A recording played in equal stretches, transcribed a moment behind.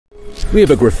We have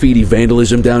a graffiti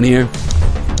vandalism down here.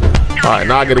 All right,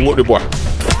 now I get to whoop the boy.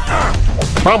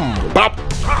 Bum, bop,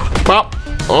 bop,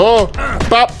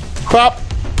 bop, bop,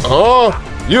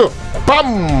 yeah,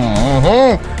 bum,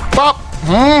 bop,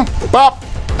 bop,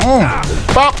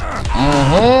 bop,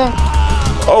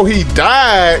 Oh, he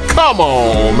died. Come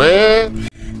on, man.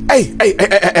 Hey,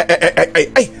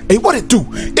 what it do?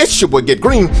 It's your boy Get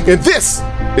Green, and this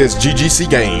is GGC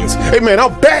Games. Hey, man,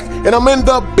 I'm back, and I'm in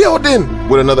the building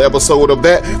with another episode of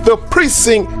that, the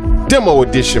Precinct Demo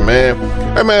Edition, man.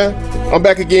 Hey, man, I'm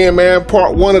back again, man.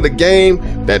 Part 1 of the game.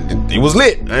 It was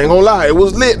lit. I ain't gonna lie, it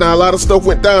was lit. Now, a lot of stuff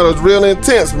went down. It was real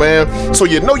intense, man. So,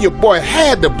 you know your boy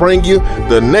had to bring you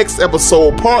the next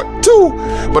episode, part 2.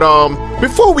 But,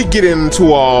 before we get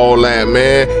into all that,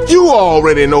 man, you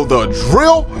already know the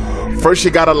drill. First,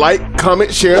 you gotta like,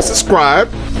 comment, share, and subscribe.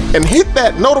 And hit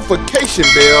that notification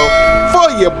bell for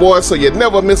your boy so you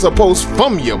never miss a post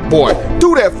from your boy.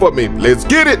 Do that for me. Let's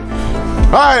get it.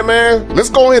 All right, man. Let's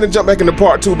go ahead and jump back into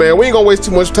part 2, man. We ain't gonna waste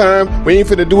too much time. We ain't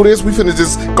finna do this. We finna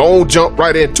just go and jump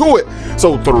right into it.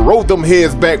 So throw them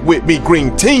heads back with me,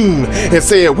 Green Team, and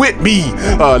say it with me.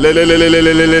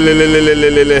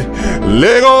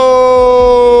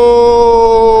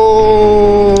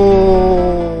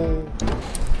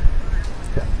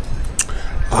 Lego.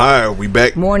 All right, we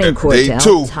back. Morning, day Cordell.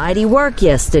 2. Tidy work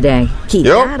yesterday. Keep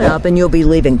that up, and you'll be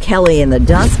leaving Kelly in the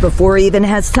dust before he even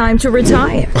has time to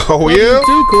retire. Oh yeah. You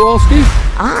too, Kowalski.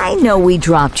 I know we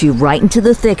dropped you right into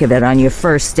the thick of it on your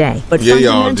first day, but Yeah,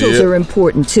 y'all fundamentals did. are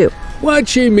important too. What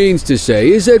she means to say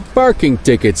is that parking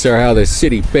tickets are how the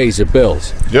city pays the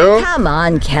bills. Yeah. Come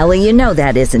on, Kelly, you know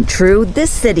that isn't true. This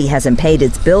city hasn't paid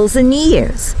its bills in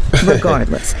years.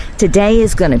 Regardless, today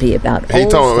is going to be about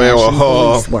old-fashioned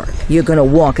police work. You're going to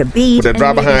walk a beat With that and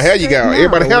dry maybe behind hair you got. straighten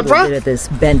Everybody out hair a little dry? bit of this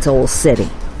bent old city.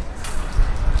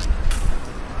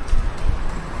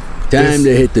 Time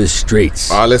to hit the streets.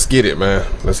 All right, let's get it, man.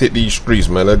 Let's hit these streets,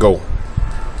 man. Let's go.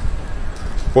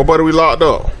 What buddy we locked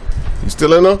up? You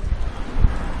still in there?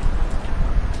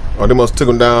 Oh, they must took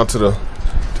him down to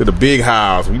the big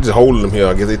house. We just holding him here.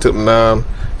 I guess they took him down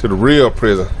to the real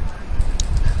prison.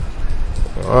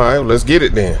 All right, well, let's get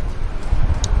it then.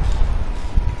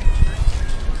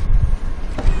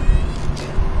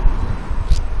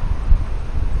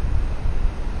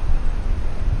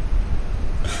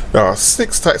 There are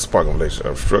 6 types of parking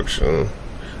violations: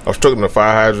 obstructing the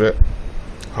fire hydrant,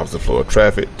 opposite flow of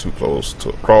traffic, too close to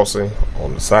a crossing,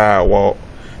 on the sidewalk,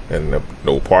 and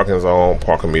no parking zone,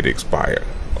 parking meter expired.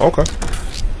 Okay.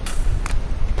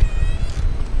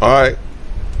 All right.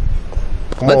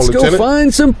 Come Let's on, go Lieutenant.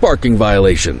 find some parking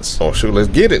violations. Oh, shoot, let's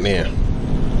get it then.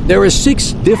 There are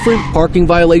 6 different parking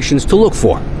violations to look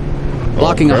for.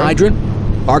 Blocking a hydrant,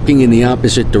 parking in the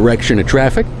opposite direction of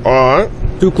traffic, All right.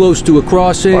 too close to a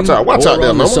crossing, Watch out or there, on the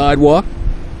number. sidewalk.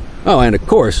 Oh, and of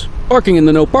course, parking in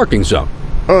the no parking zone.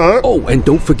 All right. Oh, and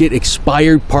don't forget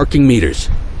expired parking meters.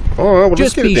 All right, well, let's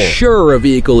Just get it be then. sure a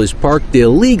vehicle is parked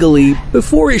illegally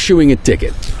before issuing a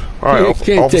ticket. All right, You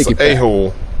can't take Officer it back.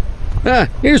 A-hole. Ah,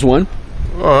 here's one.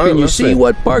 All right, Can you let's see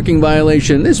what parking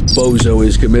violation this bozo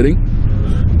is committing?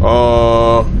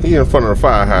 He in front of the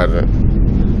fire hydrant.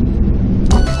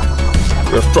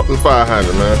 You're obstructing the fire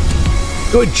hydrant, man.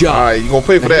 Good job. All right, you gonna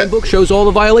pay for The that? handbook shows all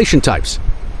the violation types.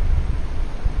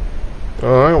 All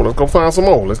right, well, let's go find some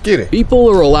more. Let's get it. People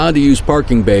are allowed to use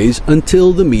parking bays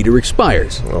until the meter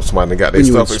expires. Oh, somebody got their When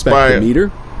you stuff inspect the expired.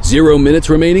 meter, 0 minutes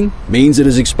remaining means it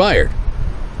is expired.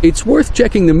 It's worth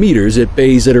checking the meters at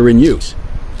bays that are in use.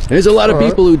 There's a lot of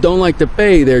people who don't like to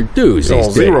pay their dues You're these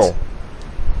on days. 0.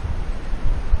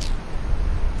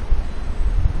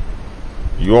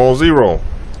 You on 0.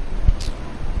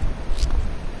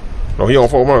 No, he on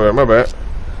 4. My bad.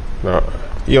 No,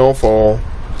 he on 4.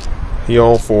 He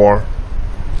on 4.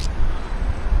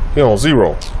 He on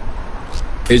 0.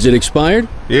 Is it expired?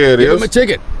 Yeah, it Give is. him a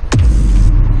ticket.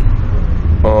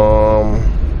 Your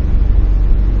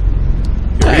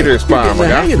meter expired, my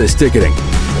the guy. hang of this ticketing.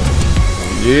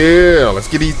 Yeah, let's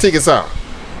get these tickets out.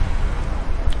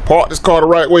 Park this car the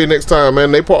right way next time,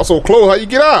 man. They park so close. How you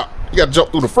get out? You got to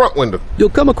jump through the front window. You'll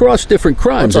come across different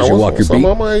crimes as you walk your beat.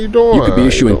 How you doing? You could be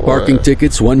issuing parking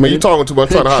tickets one Man, minute. you talking too much.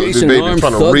 I'm trying to holler at this chasing baby, armed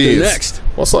trying to thug the raise. next.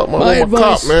 What's up, man? My I'm a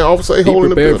advice, cop, man. Officer A be hole in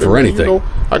the prepared building. for man. anything. You know,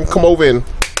 I can come over and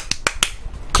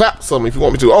clap something if you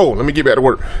want me to. Oh, let me get back to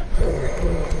work.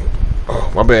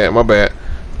 Oh, my bad.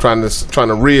 Trying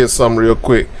to raise something real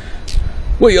quick.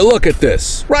 Will you look at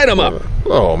this? Write them up.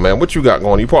 Oh man, what you got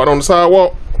going? You parked on the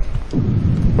sidewalk?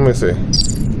 Let me see.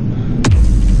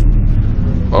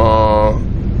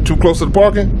 Too close to the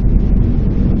parking?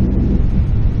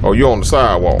 Oh, you on the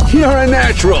sidewalk. You're a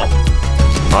natural. All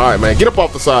right, man, get up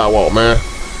off the sidewalk, man.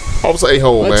 Officer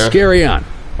A-hole, man. Let's carry on.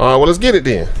 All right, well, let's get it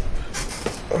then.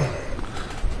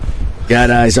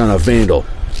 Got eyes on a vandal.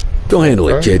 Go handle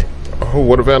it, kid. Oh,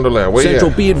 what a vandal at? Where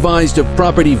Central, be advised of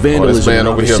property vandalism. This man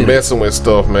over here messing with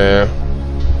stuff, man.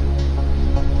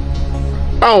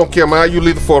 I don't care, man. You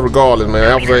leave the fort regardless,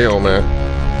 man. Officer A-hole, man.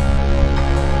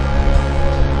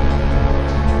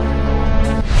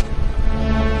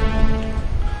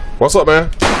 What's up, man?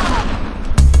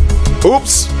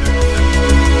 Oops.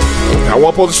 I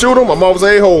wasn't supposed to shoot him. I'm Officer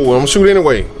A-hole. I'm gonna shoot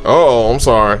anyway. Uh-oh, I'm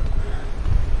sorry.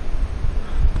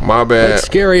 My bad. Let's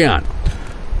carry on.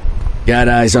 Got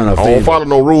eyes on a vandal. I don't follow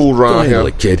no rules around here. Go handle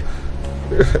it, kid.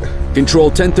 Control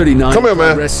 1039. Come here,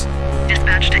 man.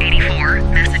 Dispatch to 84.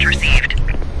 Message received.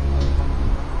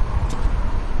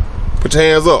 Put your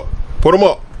hands up. Put them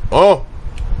up. Oh.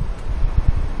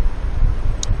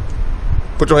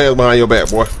 Put your hands behind your back,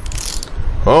 boy.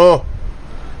 Oh.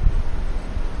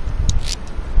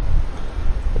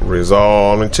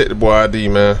 Resolve and check the boy ID,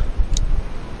 man.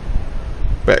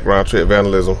 Background check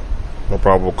vandalism. No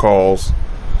probable cause.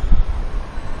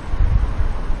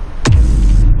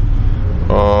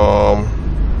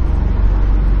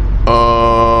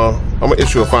 I'm gonna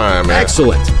issue a fine, man.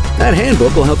 Excellent. That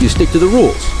handbook will help you stick to the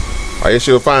rules. I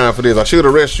issue a fine for this. I should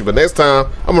arrest you, but next time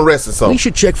I'm arresting something. We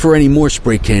should check for any more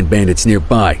spray can bandits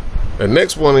nearby. The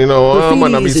next one, you know, might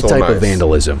not be is so a type nice. of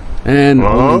vandalism, and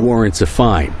only warrants a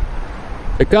fine.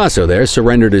 Picasso there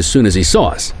surrendered as soon as he saw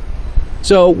us,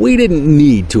 so we didn't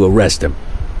need to arrest him.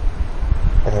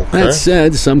 Okay. That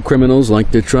said, some criminals like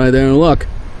to try their luck.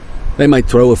 They might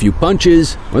throw a few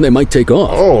punches, or they might take off.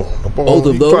 Oh, both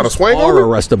of those are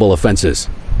arrestable offenses.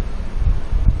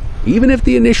 Even if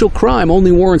the initial crime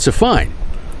only warrants a fine,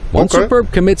 once a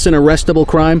perp commits an arrestable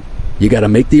crime, you got to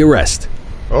make the arrest.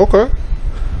 Okay.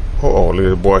 Oh,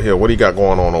 little boy here. What he got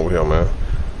going on over here, man?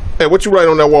 Hey, what you write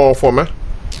on that wall for, man?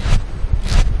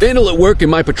 Vandal at work in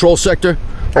my patrol sector.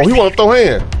 Oh, he want to throw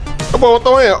hands. That boy want to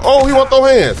throw hands. Oh, he want to throw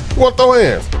hands. He want to throw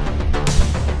hands.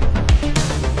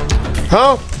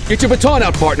 Huh? Get your baton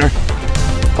out, partner.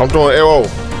 I'm throwing arrow.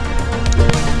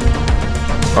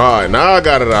 All right, now I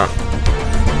got it out.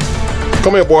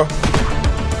 Come here, boy. All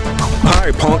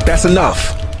right, punk, that's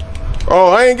enough. Oh,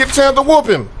 I ain't get a chance to whoop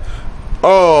him.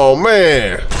 Oh,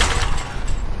 man.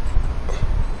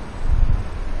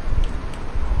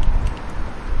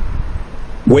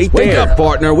 Wait Wake there. up,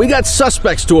 partner. We got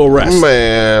suspects to arrest.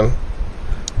 Man,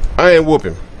 I ain't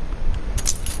whooping.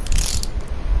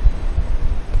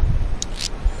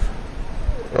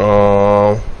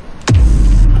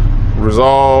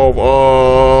 Resolve.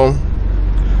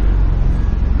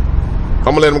 I'm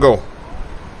gonna let him go.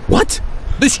 What?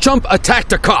 This chump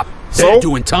attacked a cop. So? They're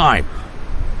doing time.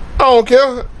 I don't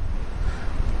care.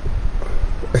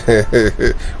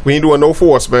 We ain't doing no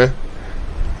force, man.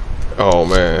 Oh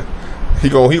man, he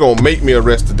gonna make me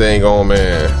arrest the dang on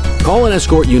man. Call an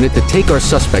escort unit to take our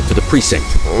suspect to the precinct.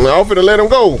 I'm finna let him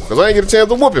go because I ain't get a chance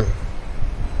to whoop him.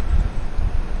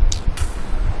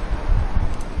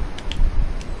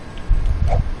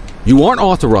 You aren't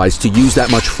authorized to use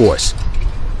that much force.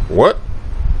 What?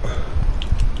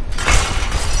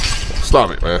 Stop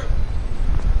it, man.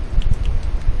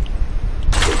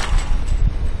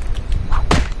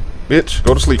 Bitch,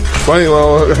 go to sleep.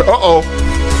 Uh-oh.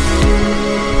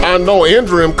 I know,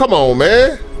 injure him. Come on,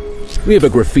 man. We have a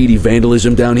graffiti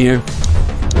vandalism down here.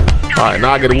 All right,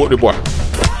 now I gotta whoop the boy.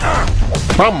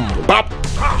 Bum, bop,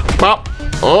 bop,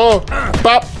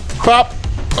 bop, bop,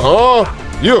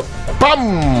 you,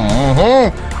 bum,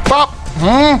 bop,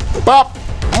 bop,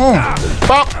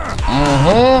 bop,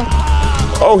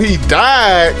 Oh, he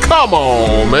died. Come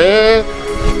on, man.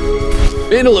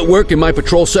 Vandal at work in my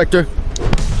patrol sector.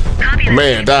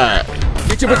 Man died.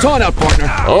 Get your baton out, partner.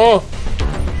 Oh,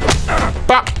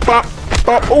 bop, bop,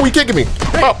 bop. Oh, he kicking me.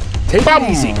 Bop, Take bop.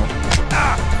 it easy.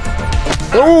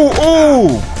 Ooh,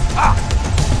 ooh.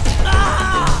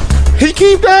 He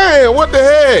keep dying. What the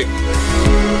heck?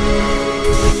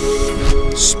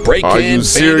 Spray can Are you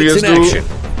serious, bandits in dude?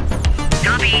 action.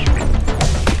 Copy.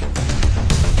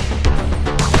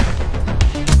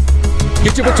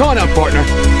 Get your baton out, partner.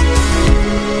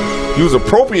 Use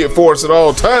appropriate force at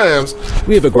all times.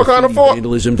 We have a What kind of graffiti force?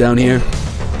 vandalism down here.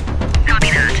 Copy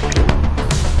that.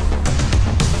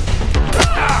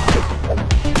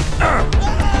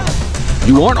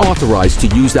 You aren't authorized to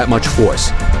use that much force.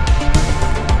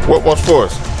 What much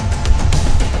force?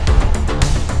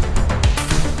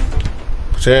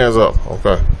 Put your hands up.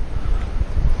 Okay.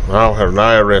 Now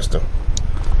I arrest him.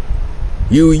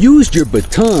 You used your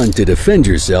baton to defend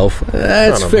yourself.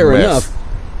 That's Kind of fair mess. enough.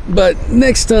 But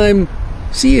next time,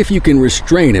 see if you can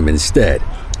restrain him instead.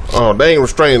 Oh, they ain't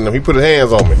restraining him. He put his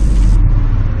hands on me.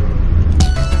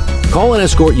 Call an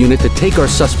escort unit to take our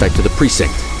suspect to the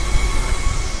precinct.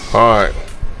 All right.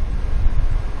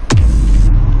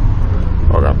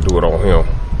 I gotta do it on him.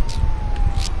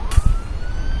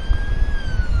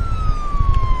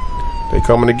 They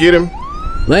coming to get him?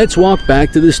 Let's walk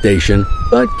back to the station,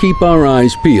 but keep our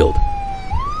eyes peeled.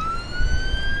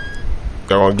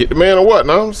 Y'all gonna get the man or what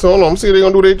now? So hold on, see if they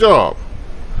gonna do their job.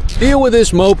 Deal with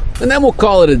this mope, and then we'll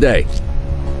call it a day.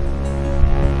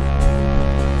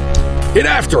 Get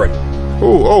after him!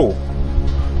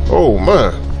 Oh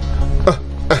man.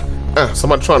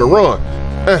 Somebody trying to run.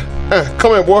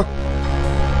 Come here, boy.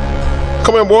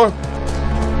 Come here, boy.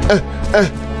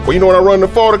 Well, you know what I run the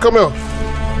for to come here.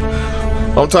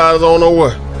 I'm tired as I don't know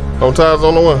what. I'm tired as I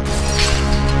don't know what.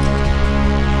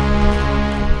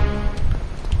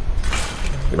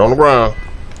 Get on the ground.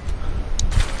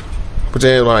 Put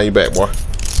your hands behind your back, boy.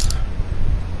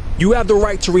 You have the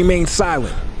right to remain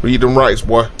silent. Read them rights,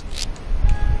 boy.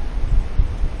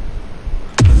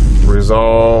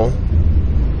 Resolve.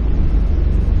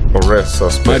 Arrest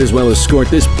suspect. Might as well escort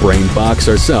this brain box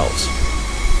ourselves.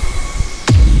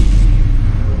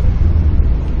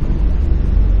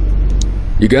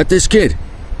 You got this, kid?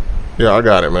 Yeah, I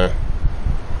got it, man.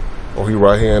 Oh, he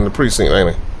right here in the precinct,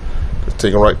 ain't he? Just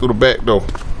take him right through the back door.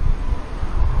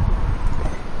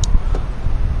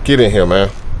 Get in here, man.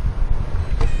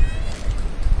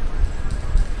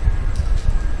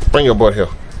 Bring your butt here.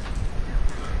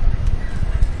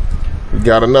 We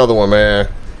got another one, man.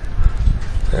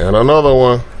 And another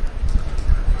one.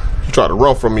 You tried to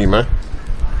run from me, man.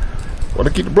 Want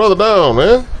to keep the brother down,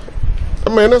 man.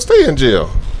 That man, that stay in jail.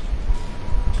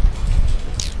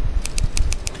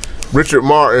 Richard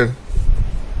Martin.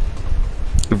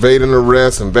 Evading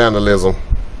arrest and vandalism.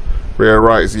 Rare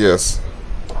rights, yes.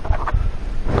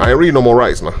 I ain't reading no more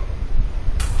rights now.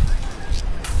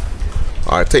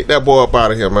 Alright, take that boy up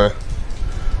out of here, man.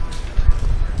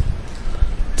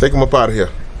 Take him up out of here.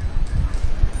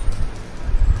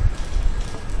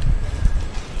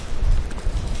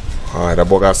 Alright, that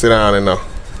boy gotta sit down in there.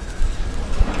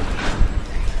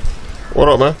 What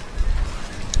up, man?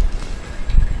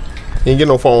 You ain't get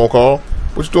no phone call.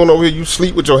 What you doing over here? You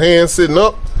sleep with your hands sitting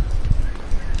up?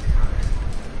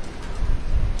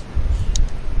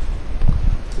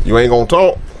 You ain't gonna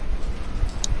talk?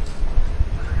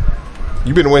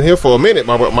 You been in here for a minute,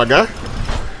 my guy.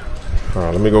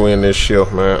 Alright, let me go in this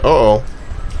shift, man. Uh-oh.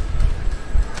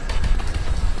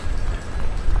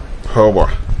 Oh, boy.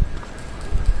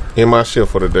 In my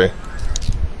shift for the day.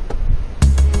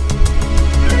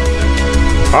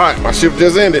 Alright, my shift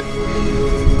just ended.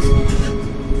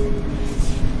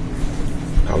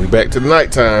 I'll be back to the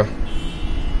nighttime.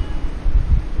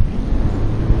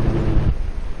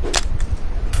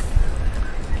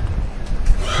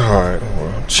 Alright,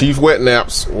 well, Chief Wet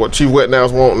Naps. What Chief Wet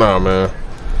Naps want now, man?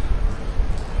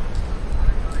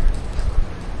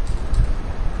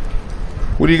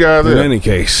 What do you guys do? In any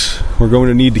case, we're going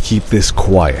to need to keep this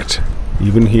quiet.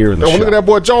 Even here in the shop. Look at that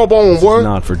boy jawbone, boy. It's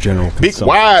not for general consumption. Big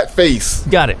wide face.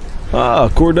 Got it. Ah,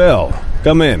 Cordell.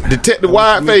 Come in. Detective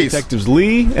Wide Face. Detectives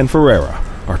Lee and Ferreira,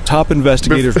 our top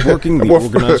investigators working the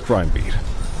organized crime beat.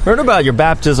 Heard about your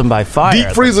baptism by fire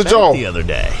Deep Freezer Jaw the other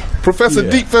day. Professor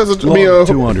Deep Freezer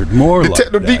 200 more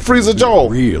Detective like Deep Freezer Jaw.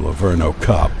 Real Averno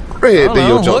cop. Red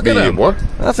deal, look at him, boy.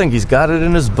 I think he's got it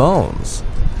in his bones.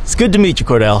 It's good to meet you,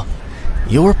 Cordell.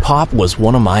 Your pop was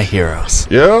one of my heroes.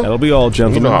 Yeah? That'll be all,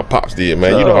 gentlemen. You know how Pops did,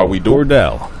 man. You know how we do.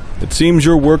 Cordell, it seems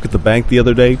your work at the bank the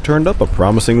other day turned up a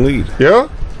promising lead. Yeah?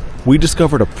 We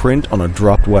discovered a print on a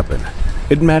dropped weapon.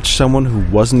 It matched someone who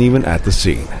wasn't even at the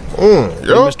scene. Yeah?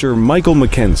 Mr. Michael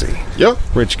McKenzie. Yeah?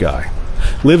 Rich guy.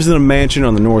 Lives in a mansion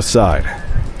on the north side.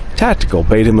 Tactical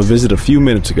paid him a visit a few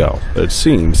minutes ago, but it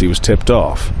seems he was tipped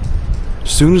off.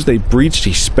 As soon as they breached,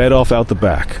 he sped off out the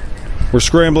back. We're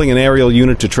scrambling an aerial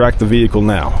unit to track the vehicle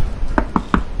now.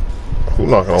 Who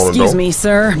knocking on the door? Excuse me,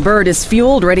 sir. Bird is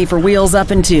fueled, ready for wheels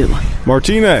up in 2.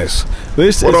 Martinez,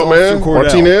 this what is up, man? Cordell.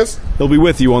 Martinez? He'll be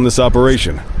with you on this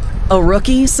operation. A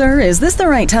rookie, sir? Is this the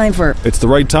right time for... It's the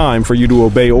right time for you to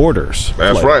obey orders.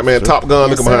 That's right, man. Top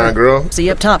Gun, look behind, girl. See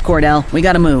you up top, Cordell. We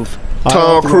gotta move.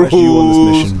 Tom Cruise. You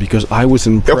on this mission because I was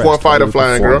impressed F1 fighter by your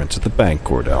flying, girl. performance at the bank,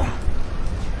 Cordell.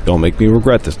 Don't make me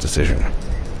regret this decision.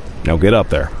 Now get up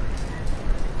there.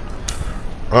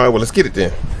 All right, well, let's get it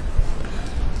then.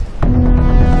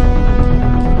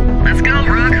 Let's go,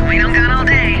 Rook. We don't got all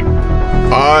day.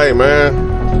 All right, man.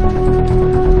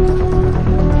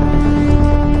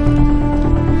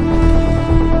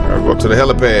 Gotta go up to the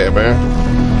helipad, man.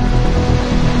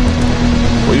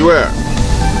 Where you at?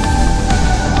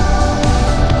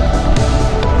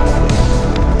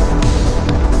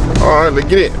 All right, let's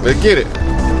get it. Let's get it.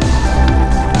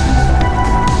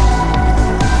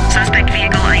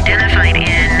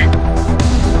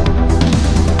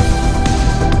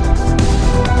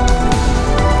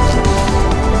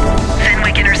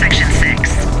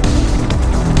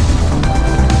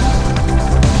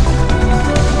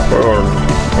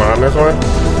 Going this way?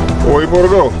 Where you supposed to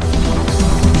go?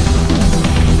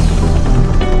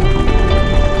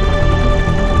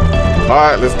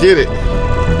 Alright, let's get it.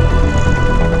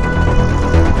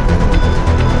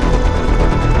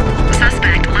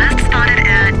 Suspect last spotted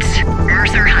at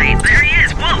Mercer Heights. There he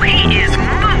is. Whoa, he is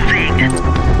moving.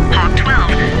 Hawk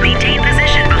 12, maintain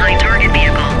position behind target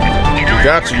vehicle. You know,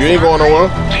 got you. You ain't going nowhere.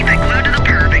 Keep it glued to the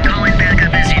perp and call in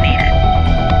backup as you need it.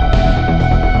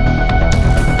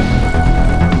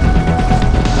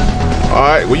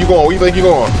 Alright, where you going? Where you think you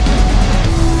going?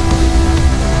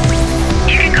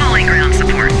 You can call in ground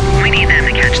support. We need them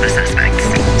to catch the suspects.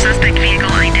 Suspect vehicle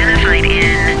identified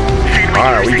in Fenway.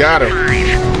 Alright, we got him.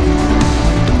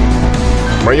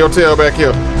 5. Bring your tail back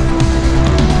here.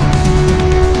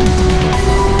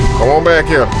 Come on back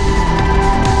here.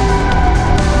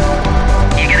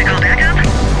 You gonna call backup?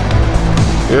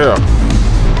 Yeah.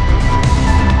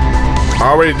 I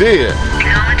already did.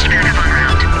 Acknowledged backup en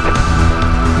route.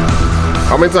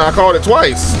 How many times? I called it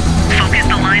twice. Focus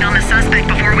the light on the suspect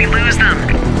before we lose them.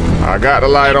 I got the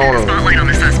light on him. Spotlight on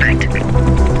the suspect.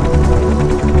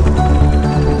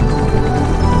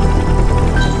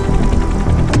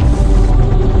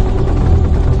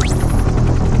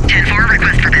 10-4,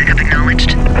 request for backup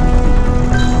acknowledged.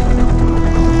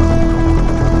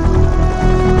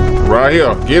 Right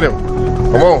here. Get him.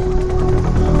 Come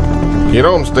on. Get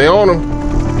on him. Stay on him.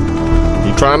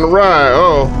 He trying to ride.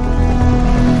 Oh.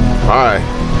 Alright. I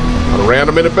ran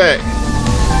him in the back.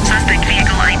 Suspect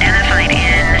vehicle identified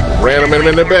in. Ram him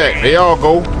in the back. They all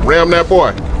go. Ram that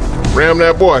boy. Ram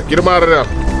that boy. Get him out of there.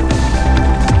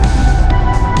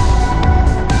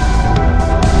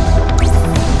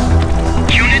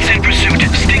 Units in pursuit.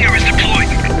 Stinger is deployed.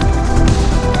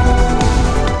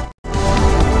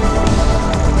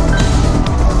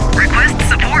 Request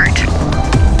support.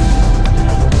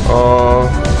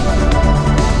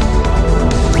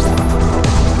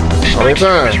 How many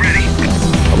times?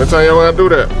 How many times y'all gonna do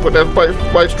that? Put that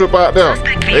bike strip out there.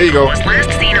 There you go. Was last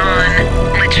seen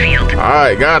on Litchfield.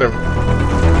 Alright, got him.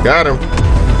 Got him.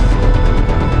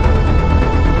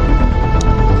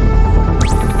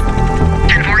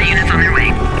 10-4 units on their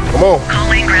way. Come on.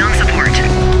 Calling ground support.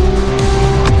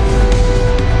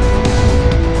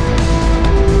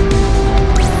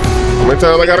 How many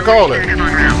times I gotta call him? Backup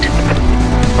en route.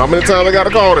 How many times I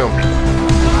gotta call him?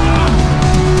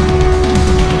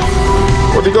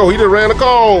 Where'd he go? He just ran the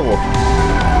call over.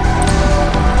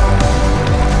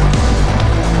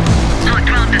 Hawk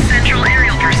 12, the central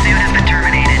aerial pursuit has been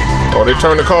terminated. Oh, they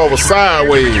turned the call over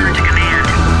sideways. Return to command.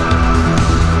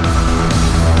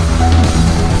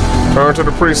 Turn to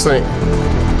the precinct.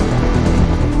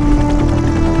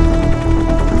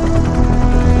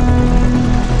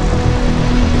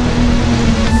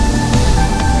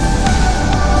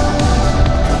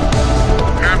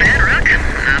 Not bad, Rook.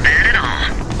 Not bad at all.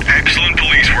 Excellent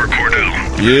police work, Cordell.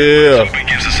 Yeah. It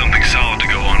gives us something solid to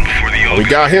go on before the We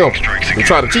got him. strikes We again.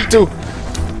 try to cheat too.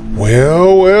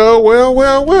 Well.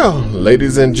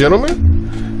 Ladies and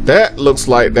gentlemen, that looks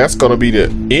like that's gonna be the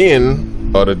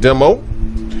end of the demo.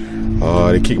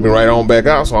 They kicked me right on back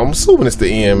out, so I'm assuming it's the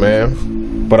end, man.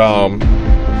 But I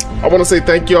want to say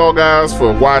thank y'all guys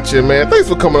for watching, man. Thanks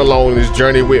for coming along this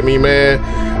journey with me, man.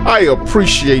 I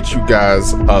appreciate you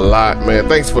guys a lot, man.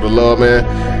 Thanks for the love, man.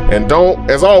 And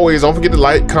as always, don't forget to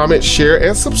like, comment, share,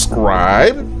 and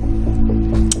subscribe.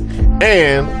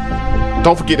 And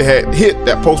don't forget to hit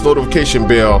that post notification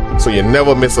bell so you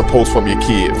never miss a post from the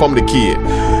kid.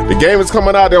 The game is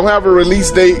coming out. They don't have a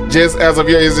release date just as of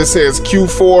yet. It just says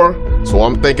Q4. So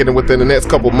I'm thinking within the next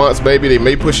couple months, maybe they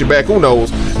may push it back. Who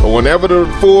knows? But whenever the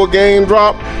full game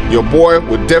drop, your boy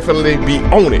would definitely be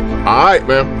on it. All right,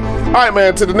 man. All right,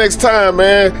 man. Till the next time,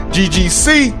 man.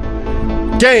 GGC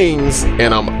Games,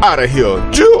 and I'm out of here.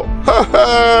 Jill.